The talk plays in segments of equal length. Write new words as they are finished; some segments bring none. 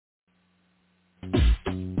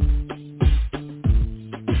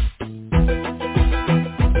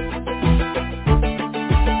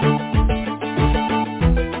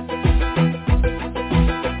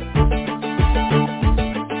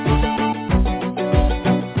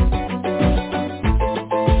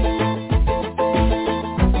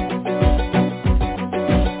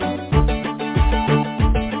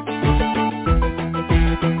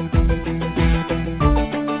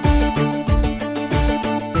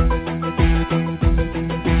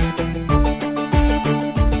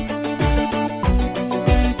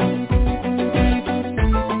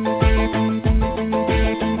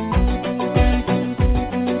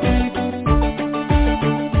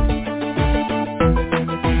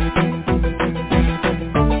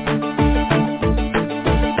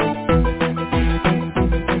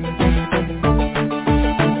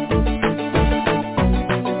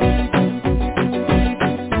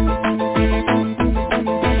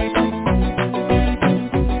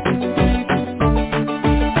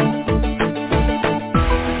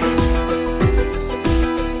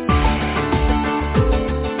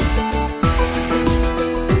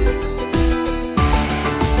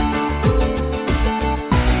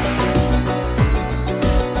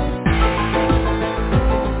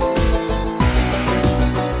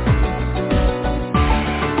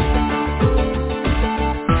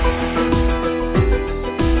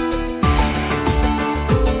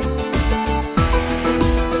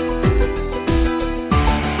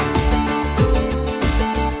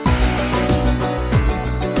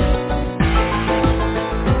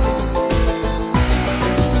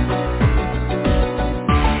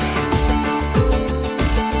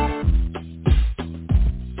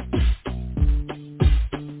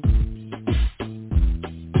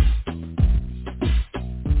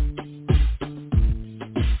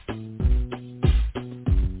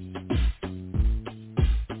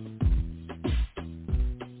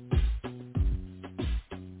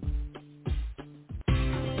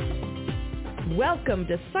Welcome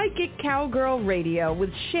to Psychic Cowgirl Radio with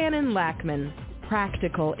Shannon Lackman.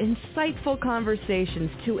 Practical, insightful conversations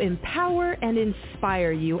to empower and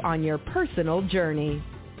inspire you on your personal journey.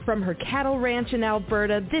 From her cattle ranch in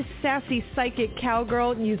Alberta, this sassy psychic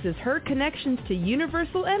cowgirl uses her connections to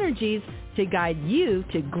universal energies to guide you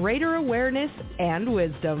to greater awareness and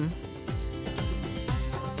wisdom.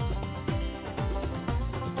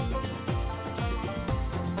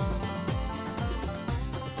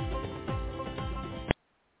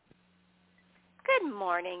 Good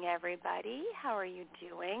morning, everybody. How are you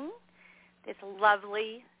doing this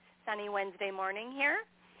lovely sunny Wednesday morning here?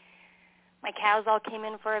 My cows all came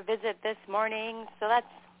in for a visit this morning, so that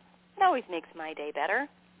always makes my day better.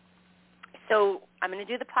 So I'm going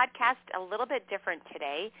to do the podcast a little bit different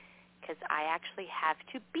today because I actually have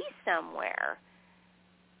to be somewhere.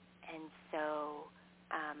 And so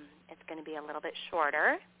it's going to be a little bit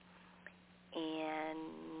shorter.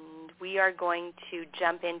 And we are going to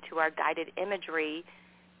jump into our guided imagery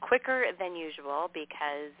quicker than usual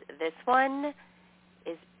because this one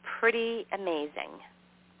is pretty amazing.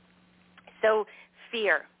 So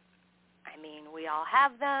fear. I mean, we all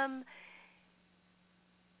have them.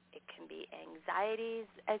 It can be anxieties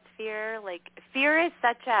as fear. Like, fear is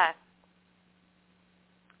such a,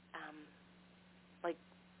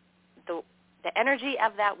 the energy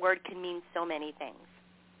of that word can mean so many things.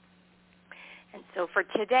 And so for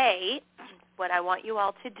today, what I want you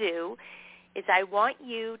all to do is I want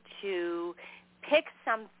you to pick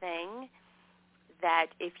something that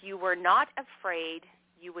if you were not afraid,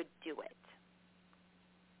 you would do it.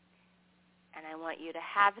 And I want you to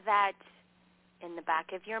have that in the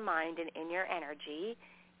back of your mind and in your energy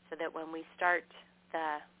so that when we start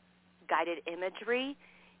the guided imagery,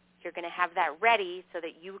 you're going to have that ready so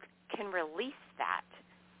that you can release that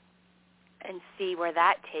and see where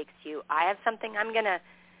that takes you. I have something I'm going to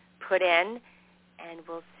put in, and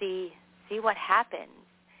we'll see what happens.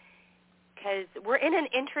 Because we're in an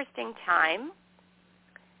interesting time.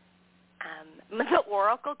 The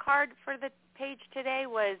oracle card for the page today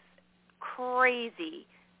was crazy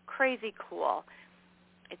cool.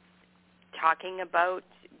 It's talking about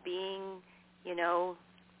being, in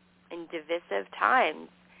divisive times.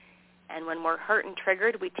 And when we're hurt and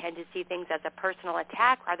triggered, we tend to see things as a personal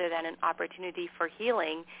attack rather than an opportunity for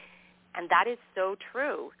healing. And that is so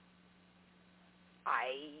true.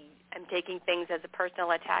 I am taking things as a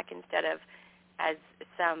personal attack instead of as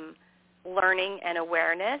some learning and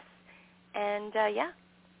awareness. And,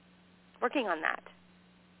 working on that.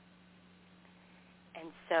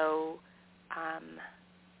 And so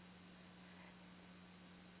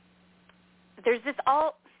there's this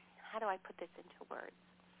how do I put this into words?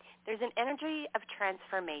 There's an energy of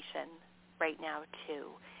transformation right now, too.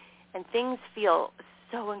 And things feel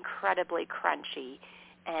so incredibly crunchy.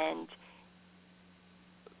 And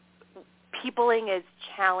peopling is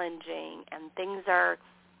challenging. And things are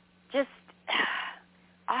just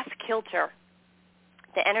off kilter.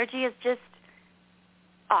 The energy is just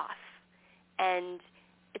off. And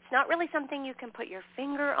it's not really something you can put your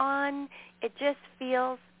finger on. It just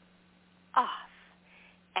feels off.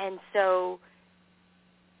 And so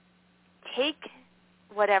take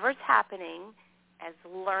whatever's happening as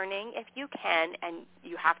learning if you can, and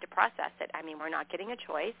you have to process it. I mean, we're not getting a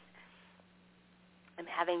choice. I'm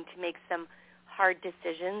having to make some hard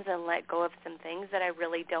decisions and let go of some things that I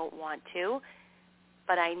really don't want to,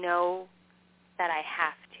 but I know that I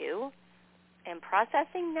have to. And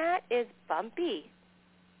processing that is bumpy,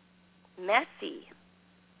 messy.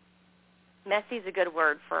 Messy is a good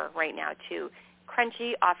word for right now, too.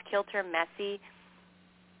 Crunchy, off-kilter, messy,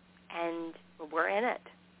 and we're in it.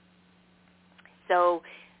 So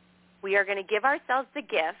we are going to give ourselves the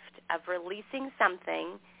gift of releasing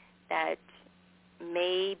something that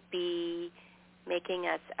may be making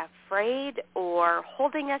us afraid or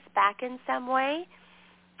holding us back in some way.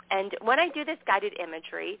 And when I do this guided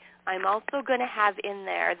imagery, I'm also going to have in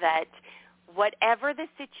there that whatever the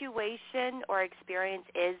situation or experience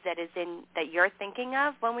is that you're thinking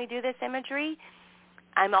of when we do this imagery,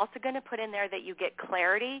 I'm also going to put in there that you get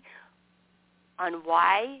clarity on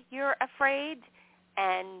why you're afraid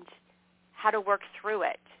and how to work through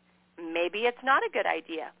it. Maybe it's not a good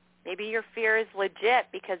idea. Maybe your fear is legit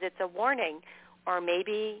because it's a warning, or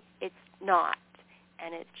maybe it's not,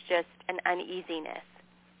 and it's just an uneasiness.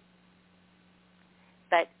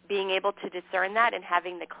 But being able to discern that and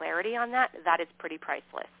having the clarity on that, that is pretty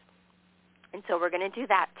priceless. And so we're going to do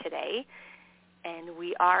that today. And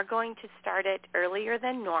we are going to start it earlier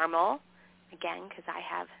than normal, again, because I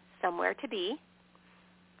have somewhere to be.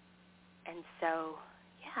 And so,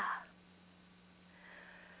 yeah.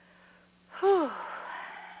 Whew.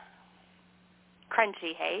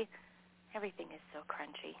 crunchy, hey? Everything is so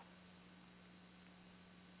crunchy.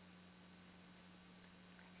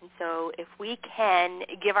 And so if we can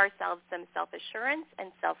give ourselves some self-assurance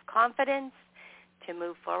and self-confidence to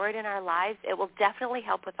move forward in our lives, it will definitely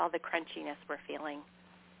help with all the crunchiness we're feeling.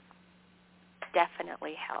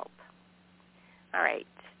 Definitely help. All right.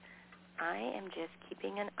 I am just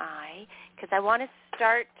keeping an eye because I want to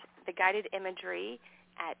start the guided imagery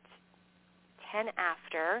at 10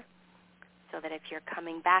 after so that if you're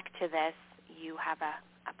coming back to this, you have a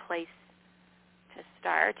place to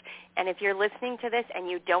start. And if you're listening to this and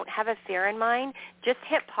you don't have a fear in mind, just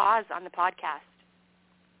hit pause on the podcast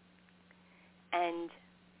and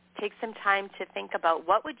take some time to think about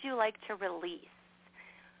what would you like to release,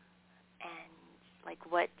 and like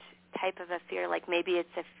what type of a fear. Like maybe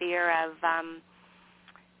it's a fear of a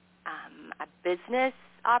business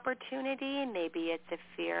opportunity. Maybe it's a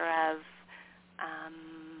fear of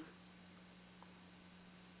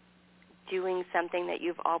doing something that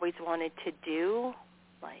you've always wanted to do,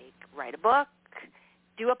 like write a book,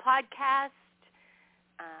 do a podcast.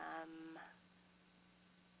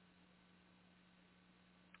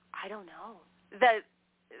 I don't know.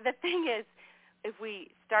 The thing is, if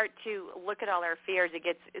we start to look at all our fears, it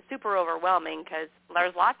gets super overwhelming because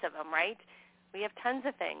there's lots of them, right? We have tons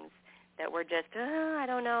of things that we're just, I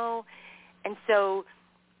don't know. And so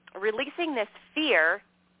releasing this fear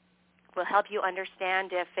will help you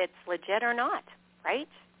understand if it's legit or not, right?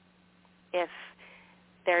 If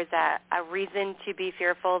there's a reason to be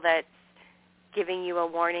fearful that's giving you a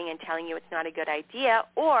warning and telling you it's not a good idea,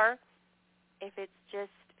 or if it's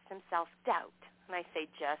just some self-doubt. And I say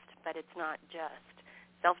just, but it's not just.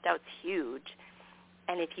 Self-doubt's huge.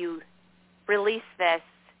 And if you release this,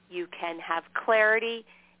 you can have clarity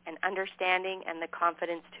and understanding and the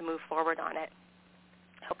confidence to move forward on it.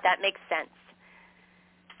 I hope that makes sense.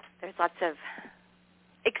 There's lots of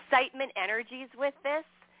excitement energies with this.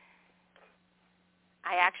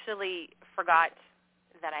 I actually forgot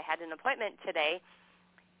that I had an appointment today,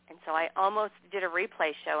 and so I almost did a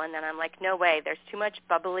replay show, and then I'm like, no way, there's too much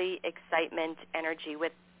bubbly excitement energy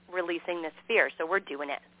with releasing this fear, so we're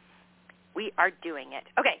doing it. We are doing it.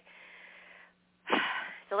 Okay,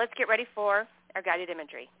 so let's get ready for our guided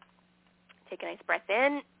imagery. Take a nice breath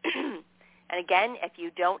in. And again, if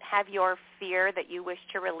you don't have your fear that you wish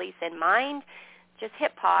to release in mind, just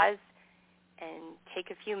hit pause and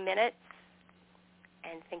take a few minutes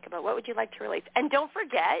and think about what would you like to release. And don't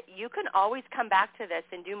forget, you can always come back to this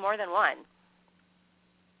and do more than one.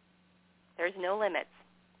 There's no limits.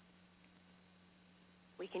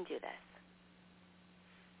 We can do this.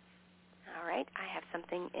 All right, I have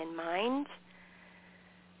something in mind.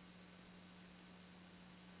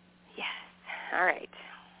 Yes, all right.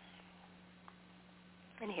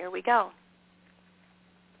 And here we go.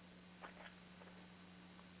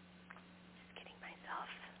 Just getting myself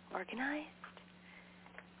organized.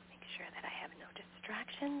 Make sure that I have no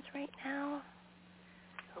distractions right now.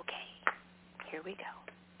 Okay, here we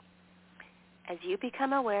go. As you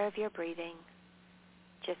become aware of your breathing,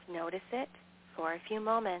 just notice it for a few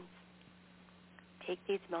moments. Take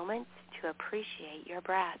these moments to appreciate your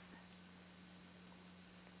breath.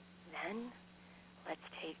 Then, let's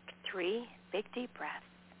take 3 big deep breaths,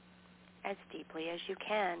 as deeply as you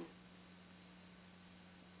can.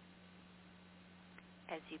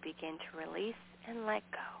 As you begin to release and let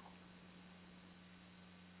go.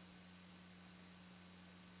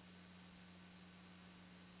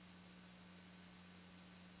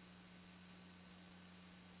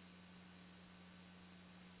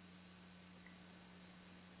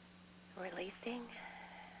 Releasing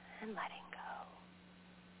and letting go.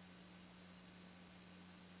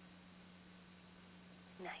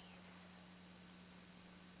 Nice.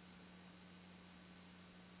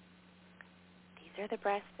 These are the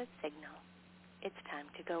breaths that signal it's time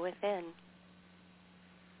to go within.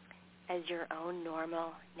 As your own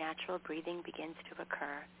normal, natural breathing begins to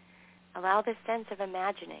occur, allow the sense of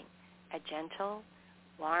imagining a gentle,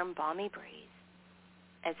 warm, balmy breeze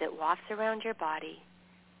as it wafts around your body,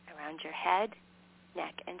 around your head,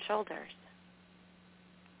 neck, and shoulders.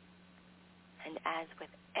 And as with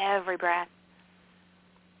every breath,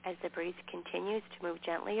 as the breeze continues to move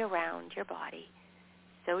gently around your body,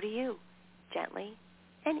 so do you, gently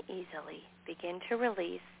and easily begin to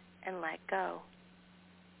release and let go,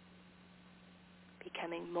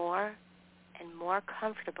 becoming more and more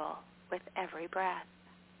comfortable with every breath.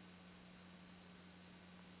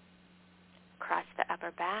 Across the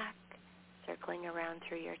upper back, circling around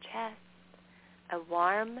through your chest, a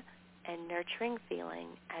warm and nurturing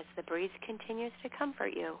feeling as the breeze continues to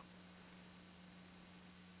comfort you.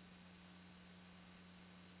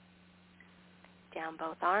 down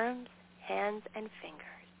both arms, hands, and fingers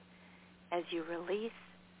as you release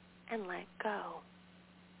and let go.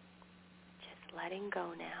 Just letting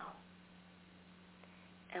go now.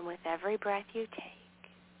 And with every breath you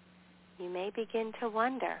take, you may begin to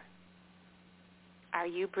wonder, are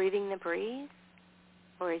you breathing the breeze,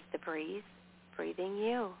 or is the breeze breathing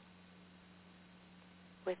you?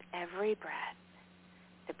 With every breath,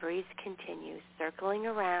 the breeze continues circling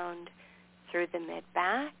around through the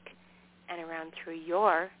mid-back and around through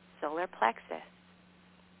your solar plexus.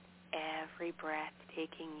 Every breath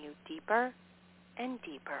taking you deeper and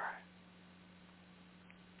deeper.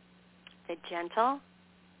 The gentle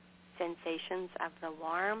sensations of the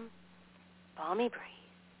warm, balmy breeze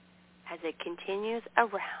as it continues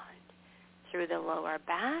around through the lower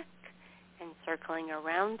back and circling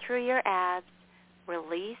around through your abs,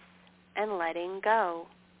 release and letting go.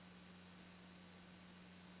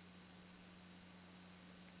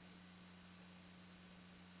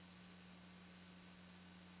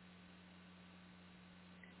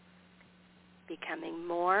 Becoming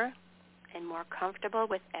more and more comfortable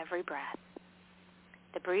with every breath.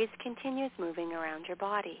 The breeze continues moving around your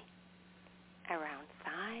body, around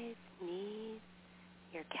thighs, knees,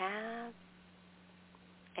 your calves,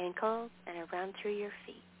 ankles, and around through your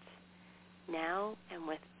feet. Now and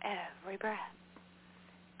with every breath,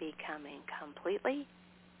 becoming completely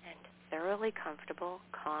and thoroughly comfortable,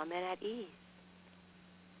 calm, and at ease.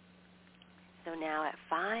 So now at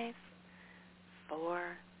 5, 4,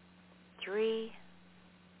 3,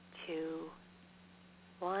 2,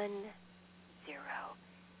 1, 0.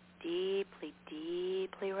 Deeply,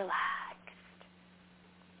 deeply relaxed.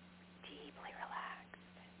 Deeply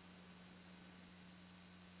relaxed.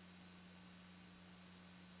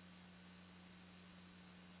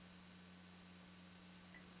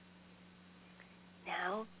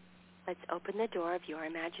 Now, let's open the door of your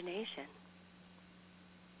imagination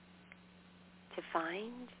to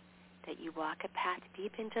find that you walk a path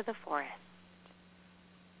deep into the forest.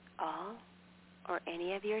 All or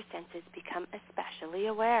any of your senses become especially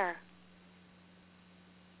aware.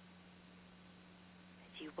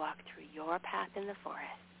 As you walk through your path in the forest,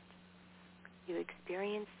 you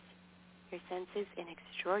experience your senses in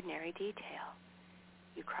extraordinary detail.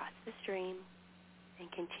 You cross the stream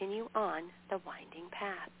and continue on the winding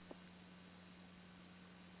path.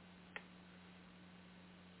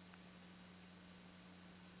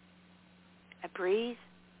 A breeze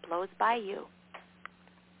blows by you.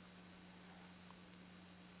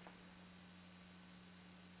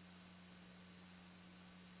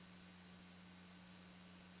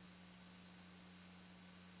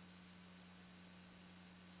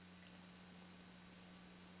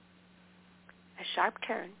 A sharp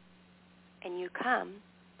turn, and you come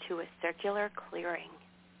to a circular clearing.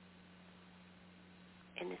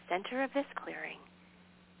 In the center of this clearing,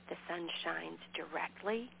 the sun shines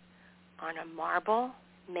directly on a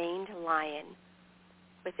marble-maned lion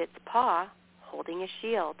with its paw holding a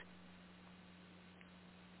shield.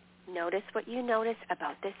 Notice what you notice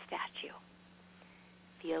about this statue.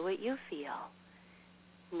 Feel what you feel.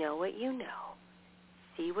 Know what you know.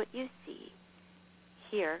 See what you see.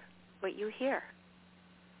 Hear what you hear.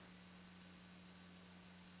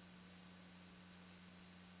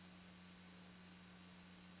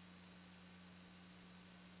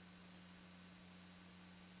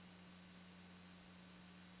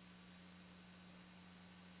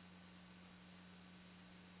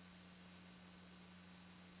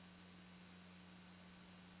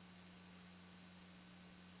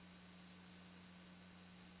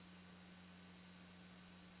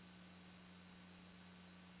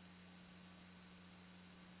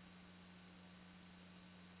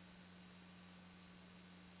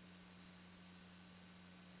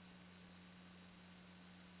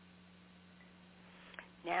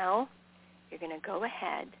 Now, you're going to go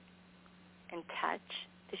ahead and touch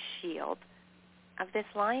the shield of this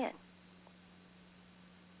lion.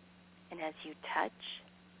 And as you touch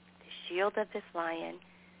the shield of this lion,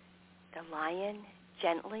 the lion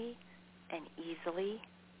gently and easily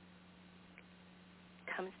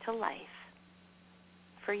comes to life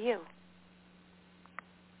for you.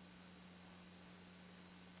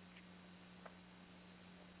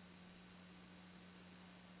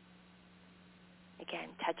 Again,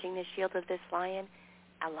 touching the shield of this lion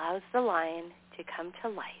allows the lion to come to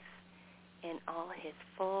life in all his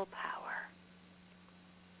full power.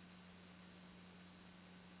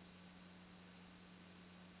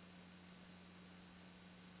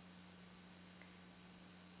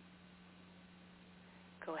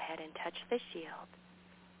 Go ahead and touch the shield.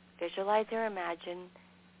 Visualize or imagine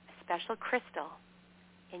a special crystal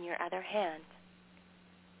in your other hand.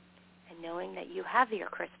 And knowing that you have your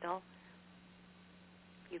crystal,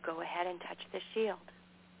 you go ahead and touch the shield.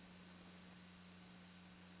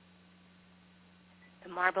 The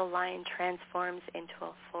marble lion transforms into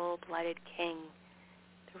a full-blooded king,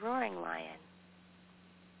 the roaring lion.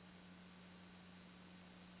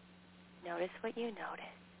 Notice what you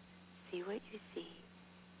notice. See what you see.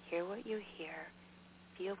 Hear what you hear.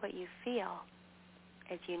 Feel what you feel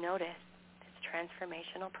as you notice this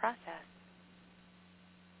transformational process.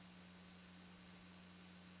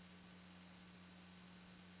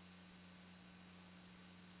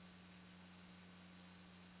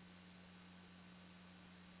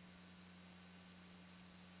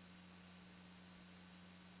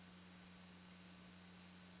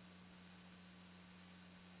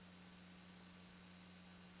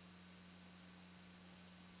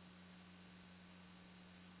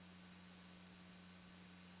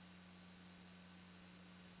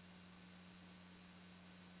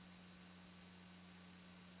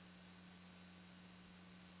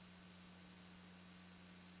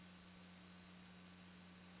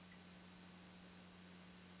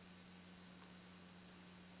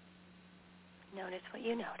 Notice what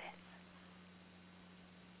you notice.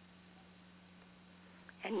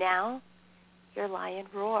 And now your lion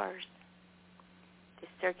roars. The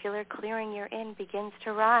circular clearing you're in begins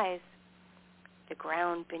to rise. The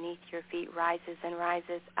ground beneath your feet rises and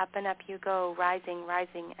rises. Up and up you go, rising,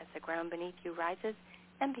 rising as the ground beneath you rises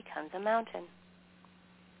and becomes a mountain.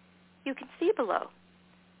 You can see below.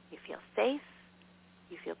 You feel safe.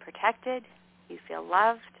 You feel protected. You feel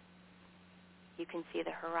loved. You can see the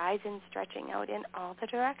horizon stretching out in all the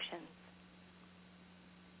directions.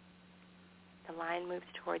 The lion moves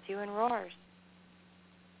towards you and roars.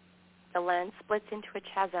 The land splits into a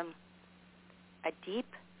chasm, a deep,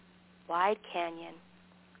 wide canyon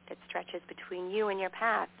that stretches between you and your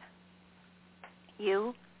path.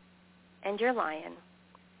 You and your lion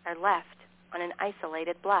are left on an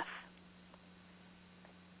isolated bluff.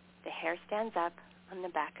 The hair stands up on the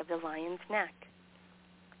back of the lion's neck.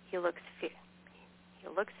 He looks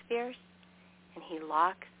fierce, and he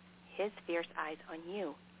locks his fierce eyes on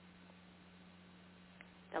you.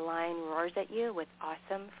 The lion roars at you with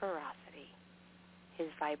awesome ferocity. His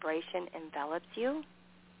vibration envelops you.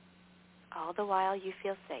 All the while you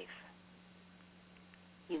feel safe.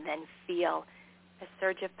 You then feel a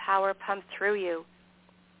surge of power pump through you.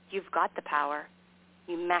 You've got the power.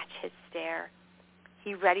 You match his stare.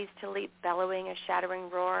 He readies to leap, bellowing a shattering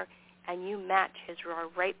roar, and you match his roar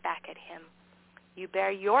right back at him. You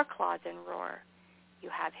bare your claws and roar. You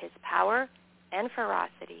have his power and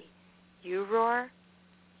ferocity. You roar,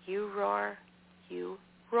 you roar, you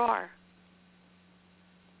roar.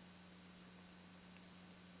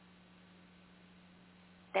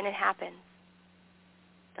 Then it happens.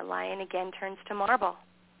 The lion again turns to marble.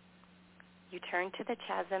 You turn to the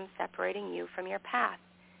chasm separating you from your path.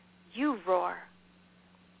 You roar.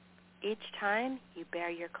 Each time you bare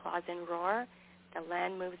your claws and roar, the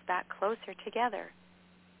land moves back closer together.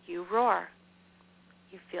 You roar.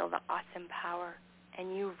 You feel the awesome power,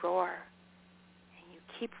 and you roar. And you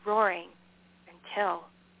keep roaring until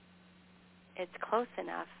it's close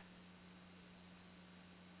enough.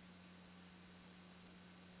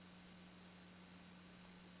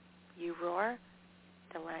 You roar,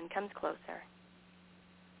 the land comes closer.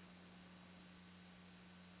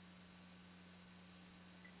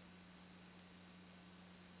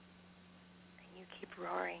 And you keep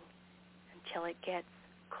roaring until it gets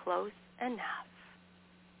close enough.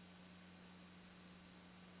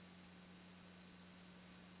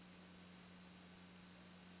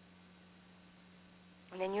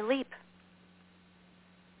 And then you leap.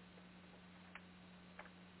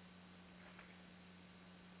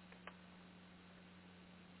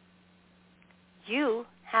 You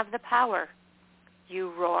have the power.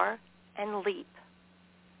 You roar and leap.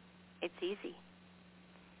 It's easy.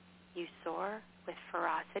 You soar with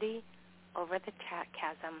ferocity over the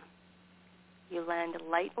chasm. You land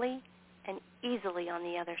lightly and easily on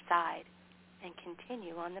the other side and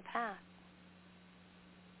continue on the path.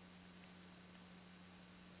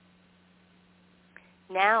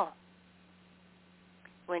 Now,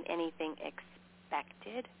 when anything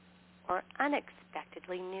expected or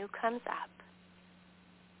unexpectedly new comes up,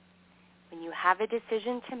 when you have a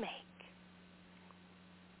decision to make,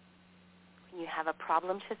 when you have a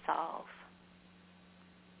problem to solve,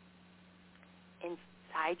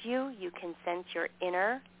 inside you, you can sense your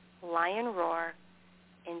inner lion roar.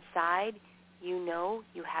 Inside, you know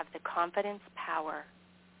you have the confidence power.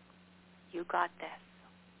 You got this.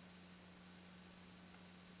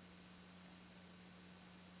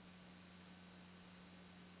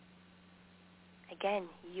 Again,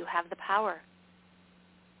 you have the power.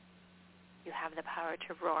 You have the power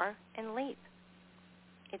to roar and leap.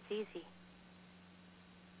 It's easy.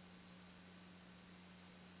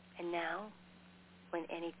 And now, when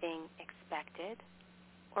anything expected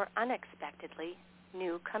or unexpectedly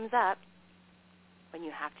new comes up, when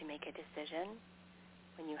you have to make a decision,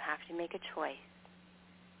 when you have to make a choice,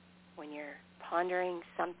 when you're pondering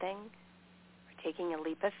something or taking a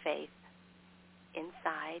leap of faith,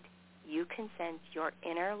 inside you can sense your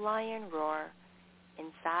inner lion roar.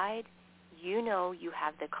 Inside, you know you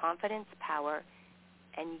have the confidence power,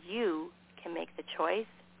 and you can make the choice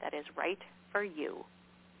that is right for you.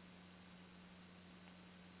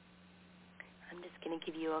 I'm just going to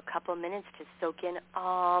give you a couple minutes to soak in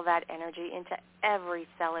all that energy into every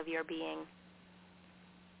cell of your being.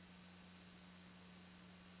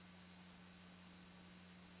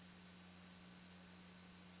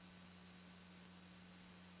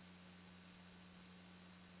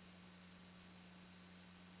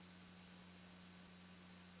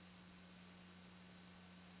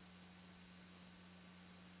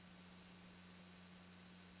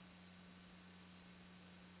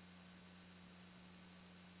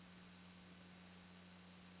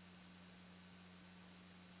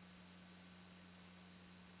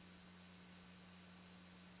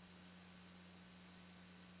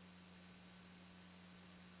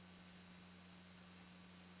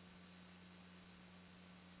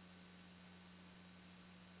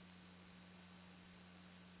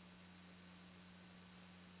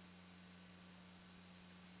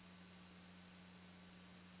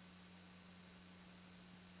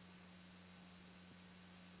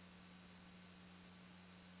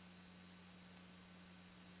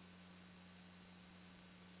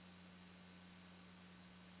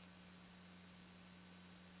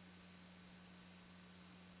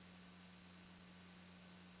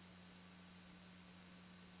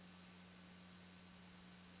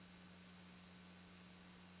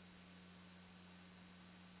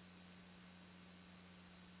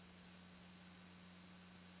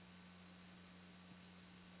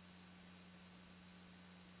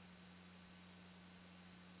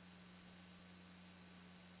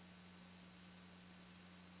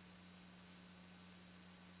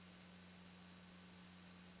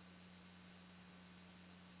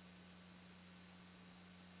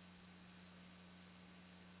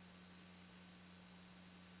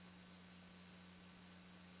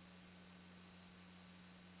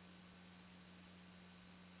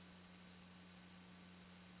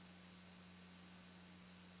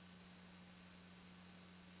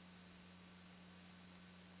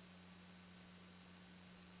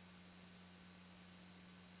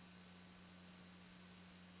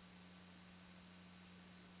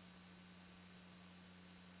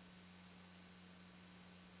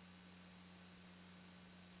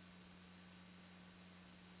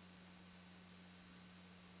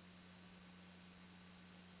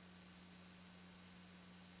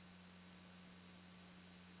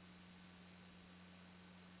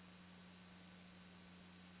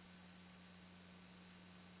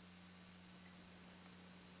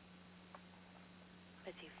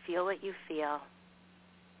 As you feel what you feel,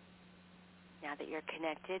 now that you're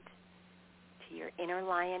connected to your inner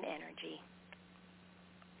lion energy,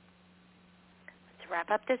 let's wrap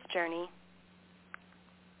up this journey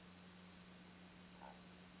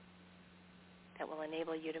that will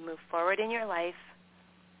enable you to move forward in your life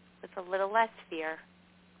with a little less fear,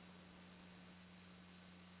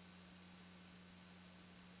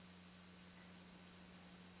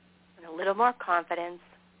 and a little more confidence,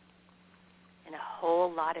 and a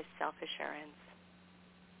whole lot of self-assurance.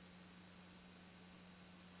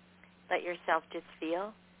 Let yourself just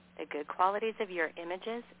feel the good qualities of your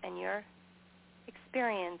images and your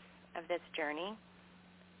experience of this journey,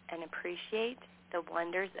 and appreciate the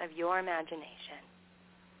wonders of your imagination.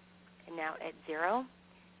 And now at 0,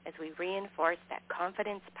 as we reinforce that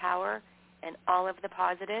confidence power and all of the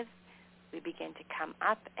positives, we begin to come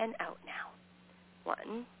up and out now.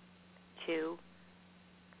 1, 2,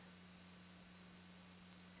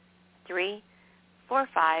 3, 4,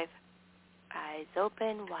 5. Eyes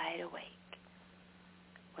open, wide awake.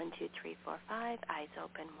 1, 2, 3, 4, 5. Eyes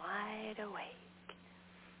open, wide awake.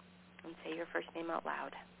 And say your first name out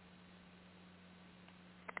loud.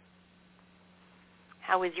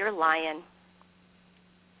 How is your lion?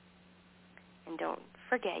 And don't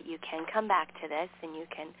forget, you can come back to this, and you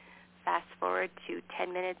can fast forward to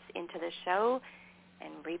 10 minutes into the show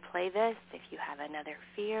and replay this if you have another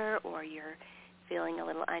fear, or you're feeling a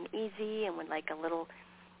little uneasy and would like a little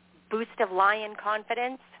boost of lion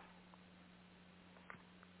confidence.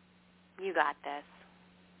 You got this.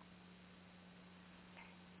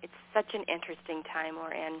 It's such an interesting time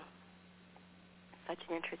we're in. Such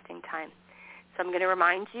an interesting time. So I'm going to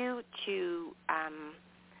remind you to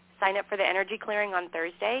sign up for the energy clearing on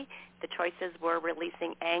Thursday. The choices were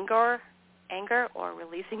releasing anger or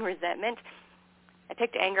releasing resentment. I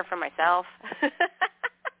picked anger for myself.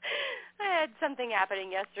 I had something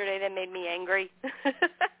happening yesterday that made me angry.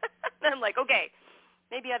 I'm like, okay,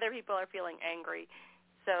 maybe other people are feeling angry.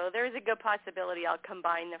 So there's a good possibility I'll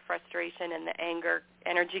combine the frustration and the anger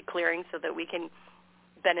energy clearing so that we can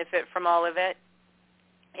benefit from all of it.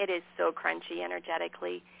 It is so crunchy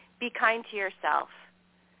energetically. Be kind to yourself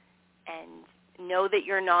and know that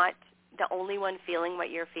you're not the only one feeling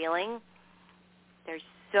what you're feeling. There's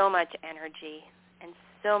so much energy and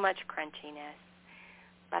so much crunchiness.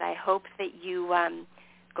 But I hope that you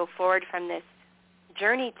go forward from this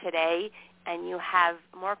journey today and you have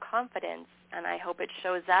more confidence, and I hope it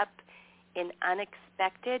shows up in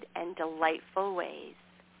unexpected and delightful ways.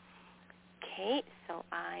 Okay, so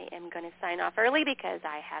I am going to sign off early because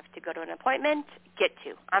I have to go to an appointment.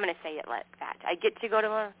 I'm going to say it like that. I get to go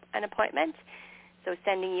to an appointment. So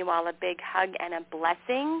sending you all a big hug and a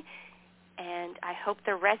blessing. And I hope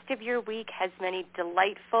the rest of your week has many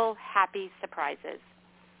delightful, happy surprises.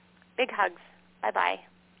 Big hugs. Bye-bye.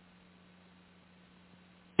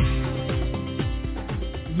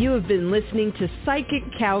 You have been listening to Psychic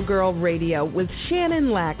Cowgirl Radio with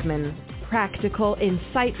Shannon Lackman. Practical,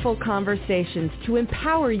 insightful conversations to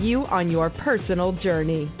empower you on your personal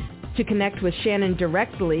journey. To connect with Shannon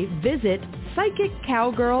directly, visit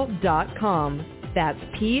psychiccowgirl.com. That's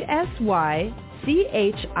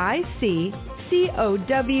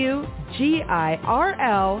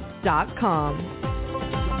PSYCHICCOWGIRL.com.